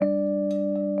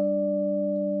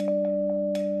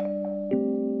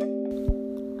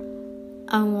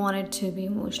I want it to be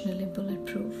emotionally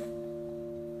bulletproof.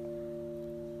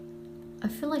 I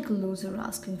feel like a loser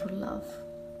asking for love.